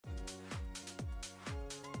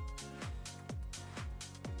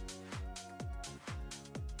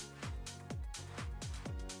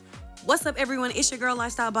What's up, everyone? It's your girl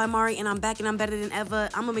Lifestyle by Mari, and I'm back and I'm better than ever.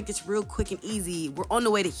 I'm gonna make this real quick and easy. We're on the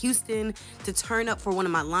way to Houston to turn up for one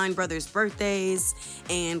of my line brothers' birthdays,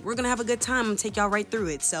 and we're gonna have a good time and take y'all right through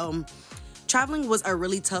it. So traveling was a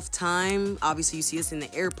really tough time. Obviously, you see us in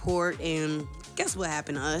the airport, and guess what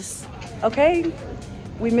happened to us? Okay,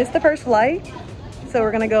 we missed the first flight, so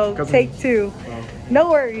we're gonna go take two. No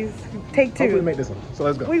worries, take two. Hopefully we make this one, so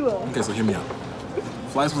let's go. We will. Okay, so hear me out.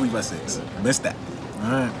 Flights will leave at 6. Missed that. All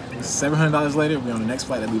right, $700 later, we're on the next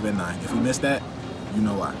flight that leave at 9. If we miss that, you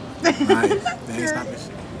know why. All right, they ain't stopping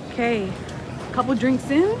shit. Okay, a couple drinks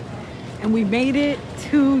in, and we made it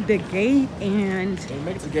to the gate, and We ain't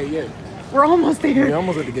make it to the gate yet. we're almost there. We're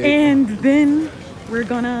almost at the gate. And then we're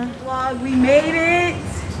gonna vlog. We made it.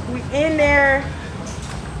 We in there.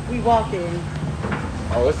 We walk in.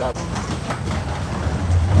 Oh, it's out.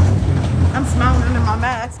 I'm smiling under my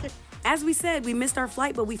mask. As we said, we missed our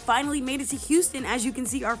flight, but we finally made it to Houston. As you can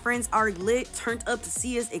see, our friends are lit, turned up to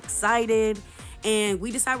see us, excited. And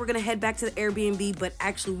we decided we're gonna head back to the Airbnb, but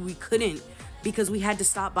actually we couldn't because we had to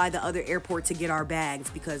stop by the other airport to get our bags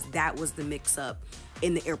because that was the mix-up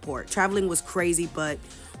in the airport. Traveling was crazy, but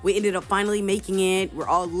we ended up finally making it. We're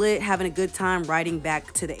all lit, having a good time riding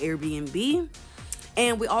back to the Airbnb.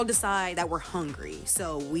 And we all decide that we're hungry.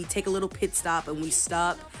 So we take a little pit stop and we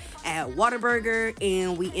stop at Whataburger,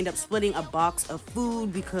 and we end up splitting a box of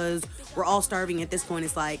food because we're all starving at this point.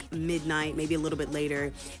 It's like midnight, maybe a little bit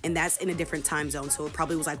later, and that's in a different time zone. So it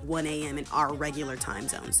probably was like 1 a.m. in our regular time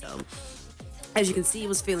zone. So as you can see, it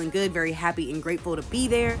was feeling good, very happy and grateful to be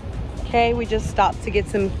there. Okay, we just stopped to get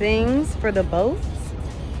some things for the boats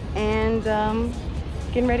and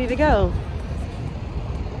getting ready to go.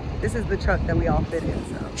 This is the truck that we all fit in,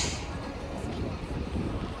 so.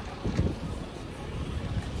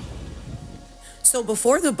 So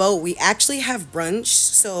before the boat, we actually have brunch.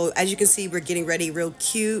 So as you can see, we're getting ready real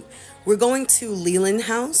cute. We're going to Leland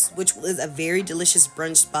House, which is a very delicious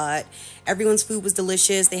brunch spot. Everyone's food was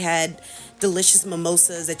delicious. They had delicious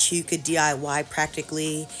mimosas that you could DIY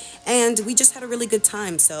practically. And we just had a really good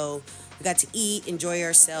time. So we got to eat, enjoy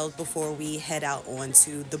ourselves before we head out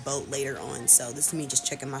onto the boat later on. So this is me just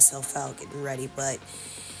checking myself out, getting ready. But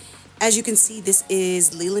as you can see, this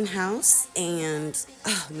is Leland House, and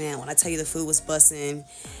oh man, when I tell you the food was bussin'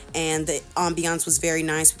 and the ambiance was very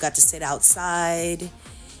nice. We got to sit outside,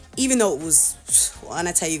 even though it was, well, and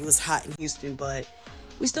I tell you it was hot in Houston, but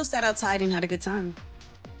we still sat outside and had a good time.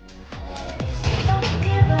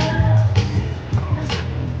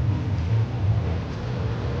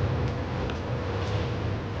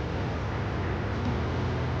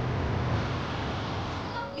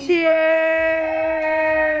 Cheers!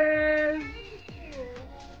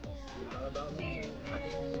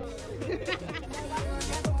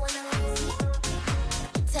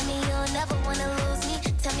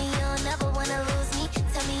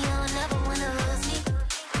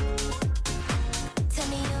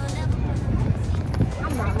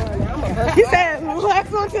 He said,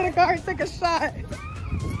 relax onto the car and take a shot.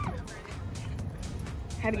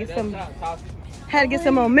 Had to get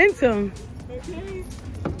some momentum.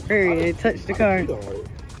 Period. Touch the car.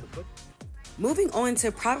 Moving on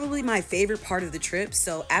to probably my favorite part of the trip.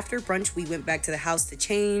 So after brunch, we went back to the house to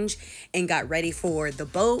change and got ready for the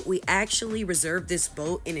boat. We actually reserved this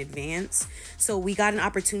boat in advance, so we got an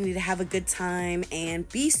opportunity to have a good time and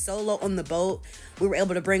be solo on the boat. We were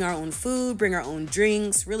able to bring our own food, bring our own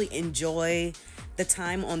drinks, really enjoy the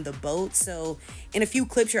time on the boat. So in a few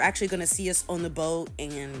clips, you're actually going to see us on the boat,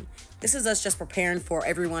 and this is us just preparing for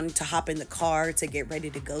everyone to hop in the car to get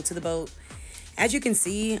ready to go to the boat. As you can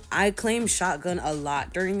see, I claim shotgun a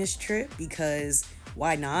lot during this trip because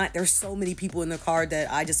why not? There's so many people in the car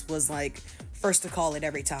that I just was like first to call it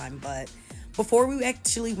every time. But before we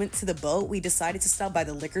actually went to the boat, we decided to stop by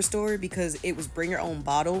the liquor store because it was bring your own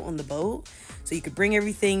bottle on the boat. So you could bring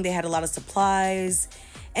everything. They had a lot of supplies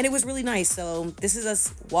and it was really nice. So this is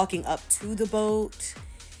us walking up to the boat,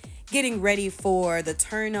 getting ready for the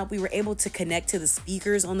turn up. We were able to connect to the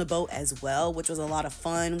speakers on the boat as well, which was a lot of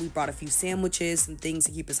fun. We brought a few sandwiches, some things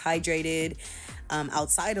to keep us hydrated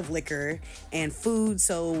outside of liquor and food.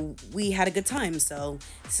 So we had a good time. So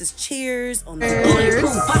this is cheers on the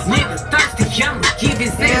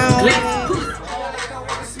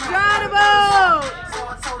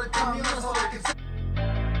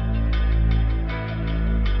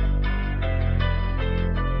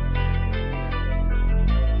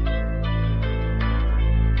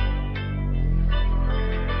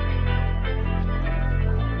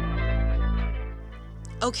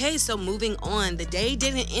Okay, so moving on, the day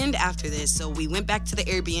didn't end after this. So we went back to the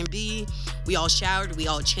Airbnb, we all showered, we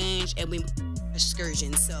all changed, and we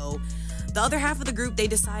excursion. So The other half of the group, they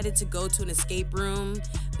decided to go to an escape room.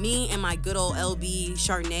 Me and my good old LB,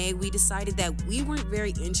 Charnay, we decided that we weren't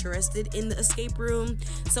very interested in the escape room.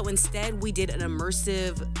 So instead, we did an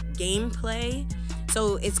immersive gameplay.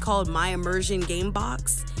 So it's called My Immersion Game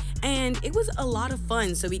Box. And it was a lot of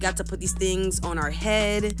fun. So we got to put these things on our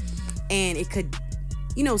head, and it could,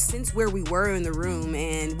 you know, sense where we were in the room.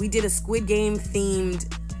 And we did a Squid Game themed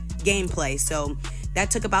gameplay. So that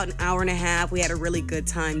took about an hour and a half. We had a really good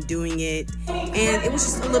time doing it. And it was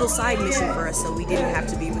just a little side mission for us, so we didn't have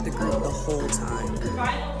to be with the group the whole time.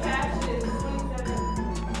 Final cash is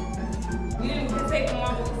 27. We didn't take them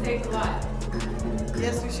all, but we saved a lot.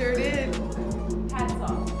 Yes, we sure did. Hats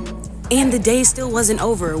off. And the day still wasn't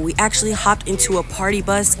over. We actually hopped into a party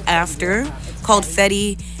bus after called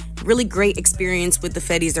Fetty. Really great experience with the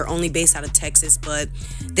Fetties. They're only based out of Texas, but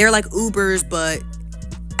they're like Ubers, but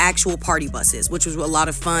actual party buses, which was a lot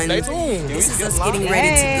of fun. This is us getting ready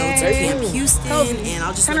to go to Camp Houston, and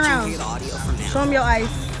I'll just let you hear the audio from now. Show them your ice.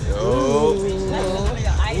 Yo.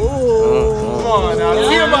 Come on now.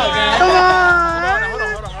 Come on.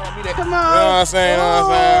 You know what I'm saying?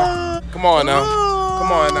 Come on now.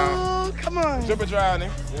 Come on now. Come on. Drip and dry,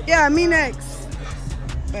 nigga. Yeah, me next.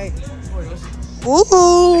 Wait. Ooh.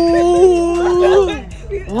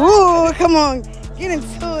 Ooh, come on. Get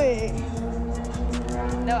into it.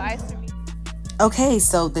 No ice for me. Okay,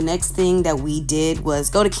 so the next thing that we did was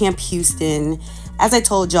go to Camp Houston, as I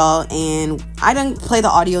told y'all, and I didn't play the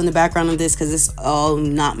audio in the background of this because it's all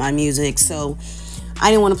not my music, so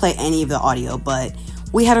I didn't want to play any of the audio, but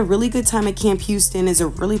we had a really good time at Camp Houston. It's a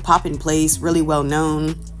really poppin' place, really well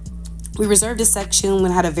known. We reserved a section.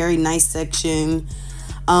 We had a very nice section.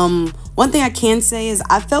 One thing I can say is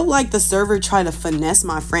I felt like the server tried to finesse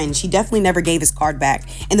my friend. She definitely never gave his card back.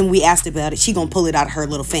 And then we asked about it. She gonna pull it out of her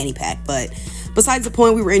little fanny pack. But besides the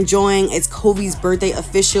point, we were enjoying. It's Kobe's birthday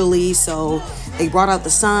officially. So they brought out the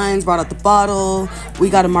signs, brought out the bottle. We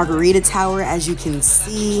got a margarita tower, as you can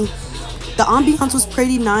see. The ambiance was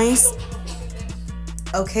pretty nice.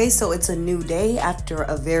 Okay, so it's a new day after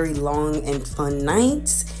a very long and fun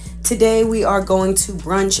night. Today we are going to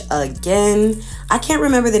brunch again. I can't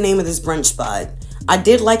remember the name of this brunch spot. I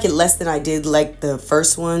did like it less than I did like the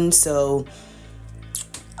first one, so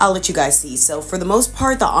I'll let you guys see. So for the most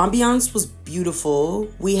part, the ambiance was beautiful.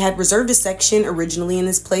 We had reserved a section originally in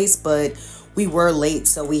this place, but we were late,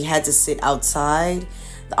 so we had to sit outside.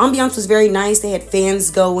 The ambiance was very nice. They had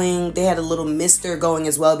fans going. They had a little mister going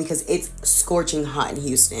as well because it's scorching hot in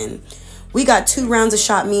Houston. We got 2 rounds of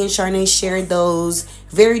shot. Me and Charnay shared those.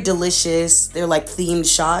 Very delicious. They're like themed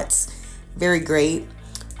shots. Very great.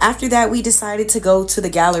 After that, we decided to go to the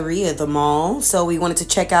Galleria, the mall. So we wanted to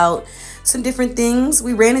check out some different things.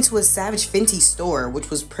 We ran into a Savage Fenty store, which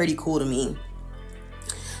was pretty cool to me.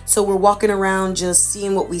 So we're walking around just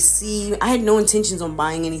seeing what we see. I had no intentions on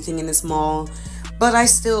buying anything in this mall, but I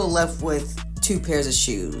still left with 2 pairs of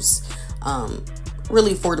shoes.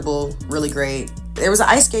 Really affordable, really great. There was an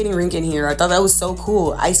ice skating rink in here. I thought that was so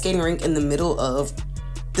cool. Ice skating rink in the middle of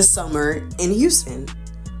the summer in Houston.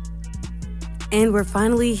 And we're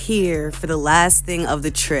finally here for the last thing of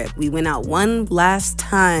the trip. We went out one last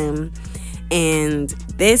time, and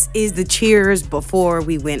this is the cheers before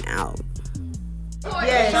we went out.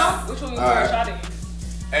 Yes. Which one you want a shot at?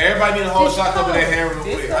 Hey, everybody need a whole shot cup in their hand real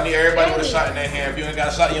quick. I need everybody with a shot in their hand. If you ain't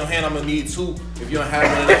got a shot in your hand, I'm gonna need 2. If you don't have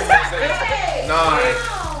one, that's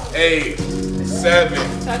 9, 8, 7.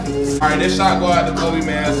 All right, this shot go out to Kobe,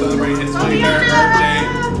 man, celebrating his 23rd birthday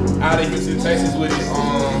out of Houston, Texas with it. You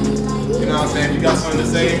know what I'm saying? If you got something to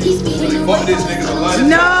say, really fuck this nigga. I love this.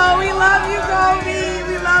 No, we love you, Kobe.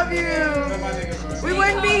 We love you. We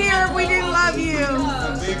wouldn't be here if we didn't love you.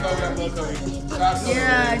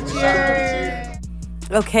 Yeah, cheers.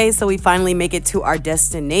 Okay, so we finally make it to our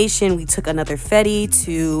destination. We took another Fetty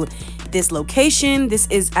to this location. This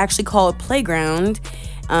is actually called Playground.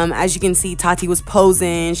 As you can see, Tati was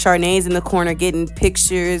posing. Charnay's in the corner getting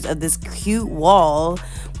pictures of this cute wall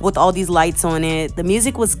with all these lights on it. The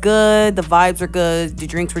music was good. The vibes were good. The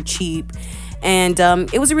drinks were cheap. And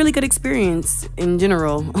it was a really good experience in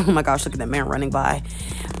general. Oh my gosh, look at that man running by.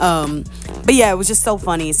 But yeah, it was just so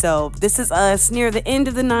funny. So this is us near the end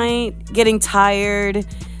of the night, getting tired.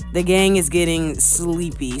 The gang is getting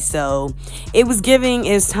sleepy. So it was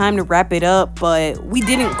time to wrap it up, but we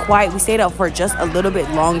didn't quite. We stayed out for just a little bit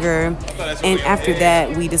longer. And after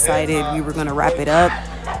that, we decided we were gonna wrap it up.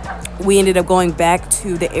 We ended up going back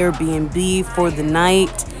to the Airbnb for the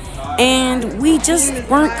night. And we just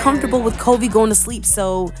weren't comfortable with Kobe going to sleep,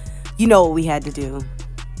 so you know what we had to do.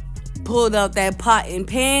 Pulled out that pot and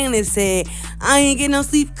pan and said, I ain't getting no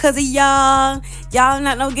sleep because of y'all. Y'all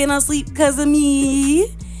not no getting no sleep because of me.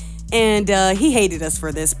 And he hated us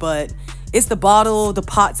for this, but it's the bottle, the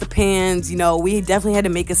pots, the pans. You know, we definitely had to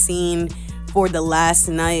make a scene for the last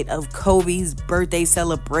night of Kobe's birthday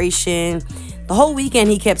celebration. The whole weekend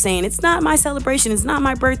he kept saying, it's not my celebration, it's not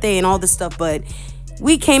my birthday, and all this stuff. But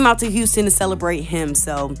we came out to Houston to celebrate him,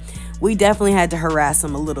 so we definitely had to harass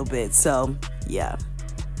him a little bit. So yeah.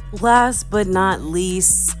 Last but not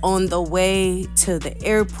least, on the way to the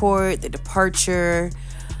airport, the departure,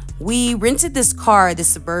 we rented this car, this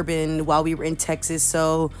Suburban, while we were in Texas.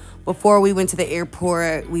 So before we went to the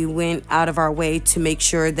airport, we went out of our way to make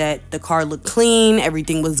sure that the car looked clean,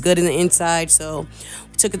 everything was good in the inside. So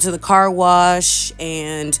we took it to the car wash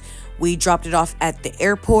and we dropped it off at the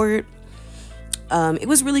airport. It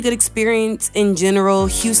was a really good experience in general.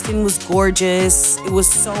 Houston was gorgeous. It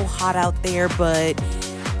was so hot out there, but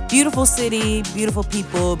beautiful city, beautiful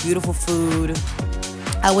people, beautiful food.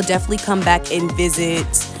 I would definitely come back and visit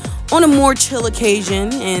on a more chill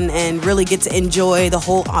occasion and really get to enjoy the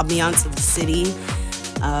whole ambiance of the city.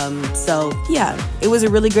 So yeah, it was a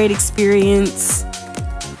really great experience.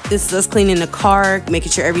 This is us cleaning the car,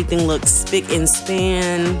 making sure everything looks spick and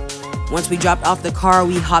span. Once we dropped off the car,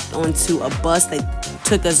 we hopped onto a bus that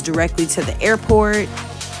took us directly to the airport.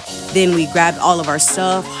 Then we grabbed all of our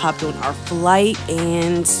stuff, hopped on our flight,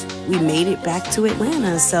 and we made it back to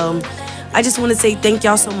Atlanta. So I just want to say thank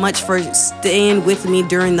y'all so much for staying with me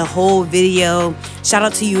during the whole video. Shout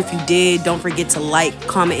out to you if you did. Don't forget to like,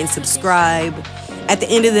 comment, and subscribe. At the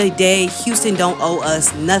end of the day, Houston don't owe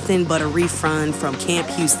us nothing but a refund from Camp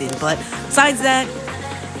Houston. But besides that,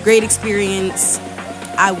 great experience.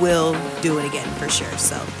 I will do it again for sure.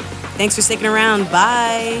 So thanks for sticking around.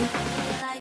 Bye.